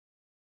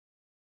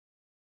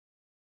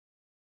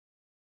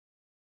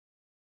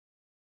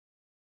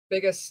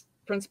biggest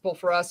principle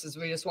for us is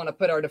we just want to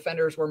put our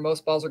defenders where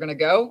most balls are going to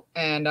go.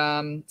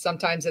 And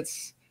sometimes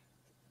it's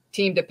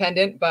team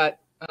dependent, but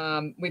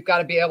we've got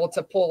to be able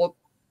to pull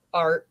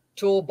our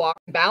toolbox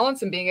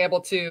balance and being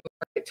able to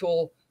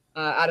tool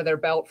out of their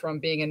belt from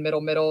being in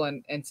middle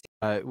and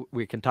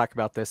we can talk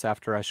about this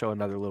after I show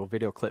another little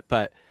video clip,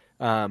 but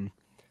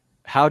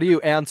how do you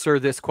answer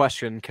this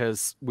question?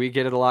 Because we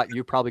get it a lot.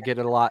 You probably get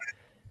it a lot.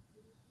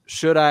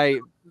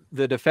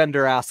 The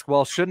defender asks,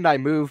 well, shouldn't I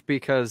move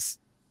because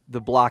the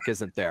block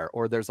isn't there,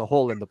 or there's a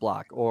hole in the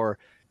block, or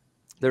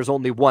there's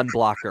only one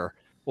blocker,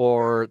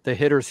 or the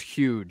hitter's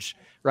huge,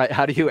 right?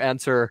 How do you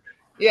answer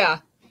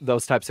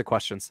those types of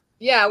questions?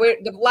 Yeah,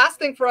 the last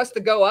thing for us to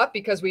go up,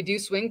 because we do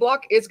swing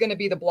block, is going to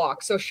be the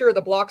block. So sure,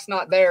 the block's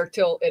not there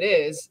till it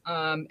is,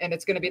 and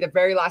it's going to be the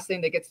very last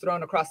thing that gets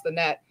thrown across the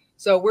net.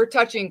 So we're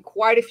touching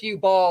quite a few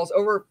balls,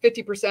 over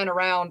 50%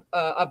 around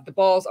of the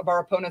balls of our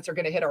opponents are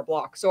going to hit our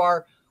block. So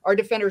our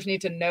defenders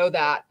need to know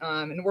that,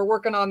 and we're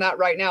working on that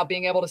right now,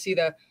 being able to see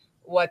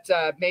what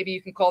maybe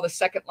you can call the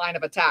second line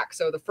of attack.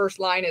 So the first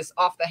line is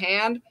off the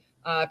hand.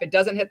 If it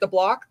doesn't hit the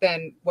block,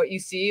 then what you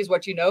see is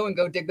what you know, and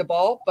go dig the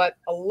ball. But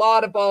a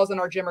lot of balls in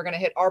our gym are going to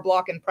hit our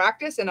block in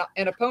practice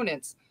and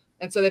opponents.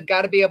 And so they've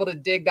got to be able to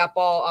dig that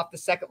ball off the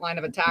second line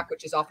of attack,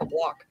 which is off a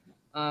block.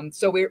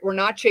 So we're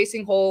not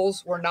chasing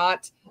holes. We're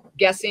not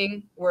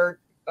guessing. We're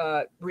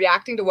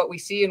reacting to what we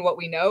see and what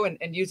we know,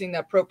 and using the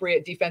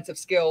appropriate defensive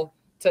skill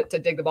to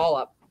dig the ball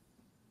up.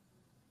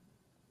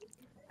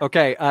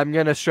 Okay, I'm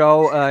going to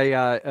show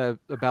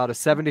about a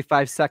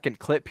 75-second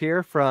clip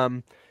here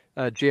from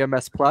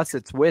GMS Plus.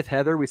 It's with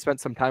Heather. We spent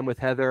some time with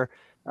Heather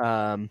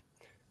a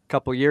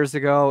couple years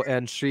ago,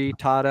 and she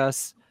taught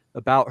us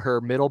about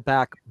her middle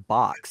back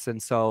box.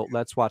 And so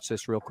let's watch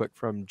this real quick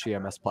from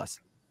GMS Plus.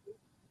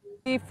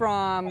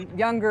 From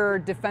younger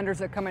defenders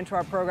that come into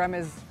our program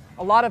is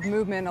a lot of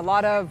movement, a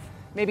lot of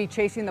maybe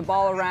chasing the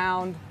ball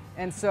around.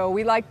 And so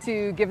we like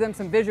to give them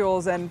some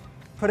visuals and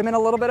put them in a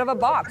little bit of a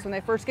box when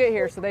they first get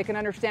here, so they can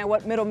understand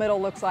what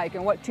middle looks like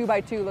and what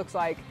 2x2 looks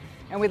like.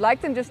 And we'd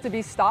like them just to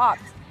be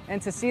stopped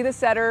and to see the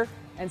setter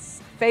and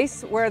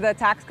face where the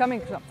attack's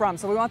coming from.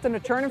 So we want them to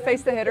turn and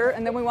face the hitter,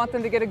 and then we want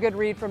them to get a good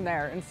read from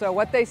there. And so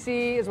what they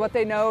see is what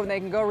they know, and they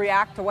can go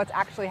react to what's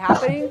actually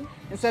happening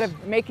instead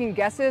of making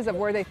guesses of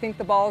where they think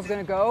the ball is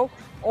going to go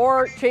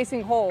or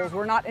chasing holes.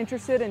 We're not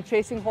interested in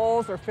chasing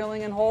holes or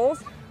filling in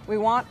holes. We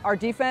want our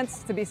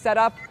defense to be set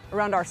up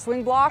around our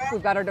swing block.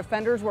 We've got our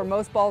defenders where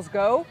most balls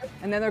go,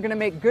 and then they're going to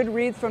make good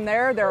reads from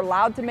there. They're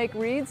allowed to make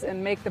reads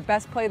and make the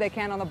best play they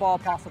can on the ball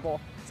possible.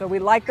 So we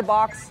like the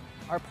box.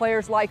 Our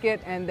players like it,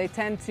 and they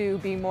tend to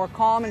be more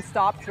calm and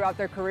stopped throughout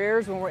their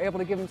careers when we're able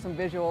to give them some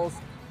visuals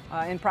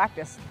in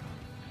practice.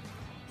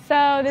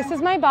 So this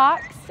is my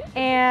box,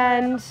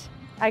 and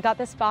I got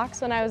this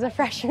box when I was a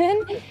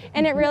freshman,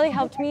 and it really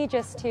helped me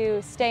just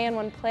to stay in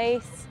one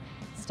place,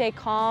 stay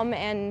calm,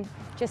 and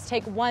just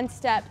take one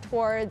step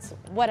towards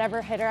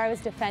whatever hitter I was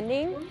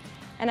defending.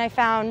 And I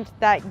found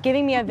that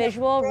giving me a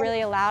visual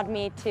really allowed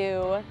me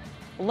to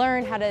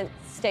learn how to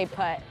stay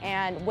put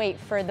and wait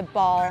for the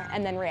ball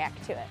and then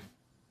react to it.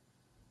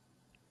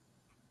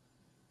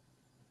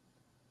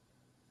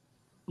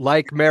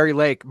 Like Mary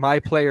Lake, my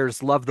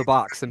players love the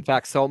box. In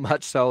fact, so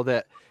much so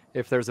that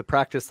if there's a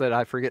practice that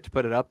I forget to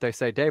put it up, they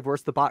say, Dave,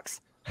 where's the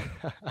box?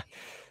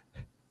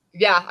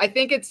 Yeah, I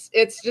think it's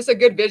just a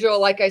good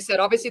visual. Like I said,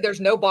 obviously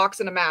there's no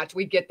box in a match.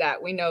 We get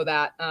that. We know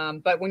that.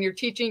 But when you're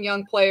teaching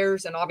young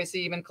players, and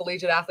obviously even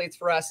collegiate athletes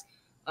for us,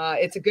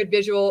 it's a good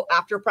visual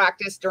after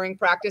practice, during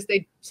practice.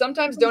 They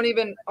sometimes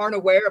aren't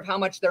aware of how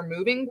much they're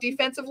moving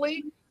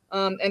defensively.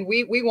 And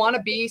we want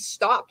to be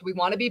stopped. We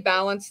want to be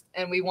balanced,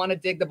 and we want to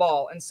dig the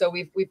ball. And so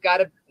we've got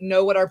to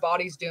know what our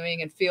body's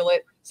doing and feel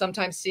it.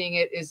 Sometimes seeing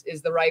it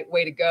is the right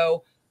way to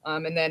go.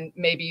 And then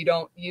maybe you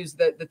don't use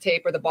the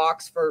tape or the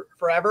box for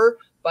forever,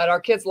 but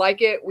our kids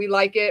like it. We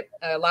like it.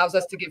 Allows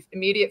us to give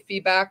immediate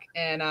feedback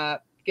and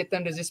get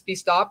them to just be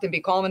stopped and be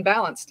calm and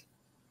balanced.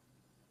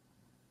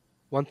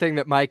 One thing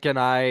that Mike and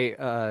I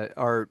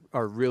are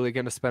really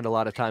going to spend a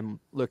lot of time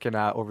looking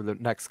at over the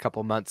next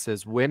couple months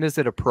is, when is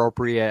it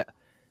appropriate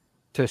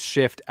to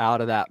shift out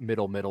of that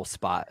middle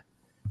spot?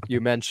 You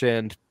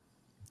mentioned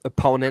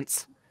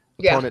opponent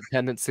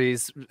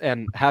tendencies,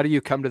 and how do you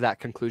come to that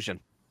conclusion?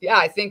 Yeah,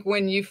 I think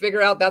when you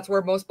figure out that's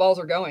where most balls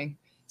are going.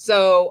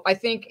 So I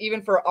think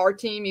even for our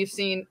team, you've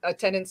seen a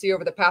tendency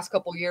over the past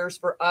couple years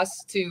for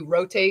us to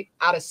rotate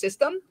out of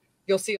system. You'll see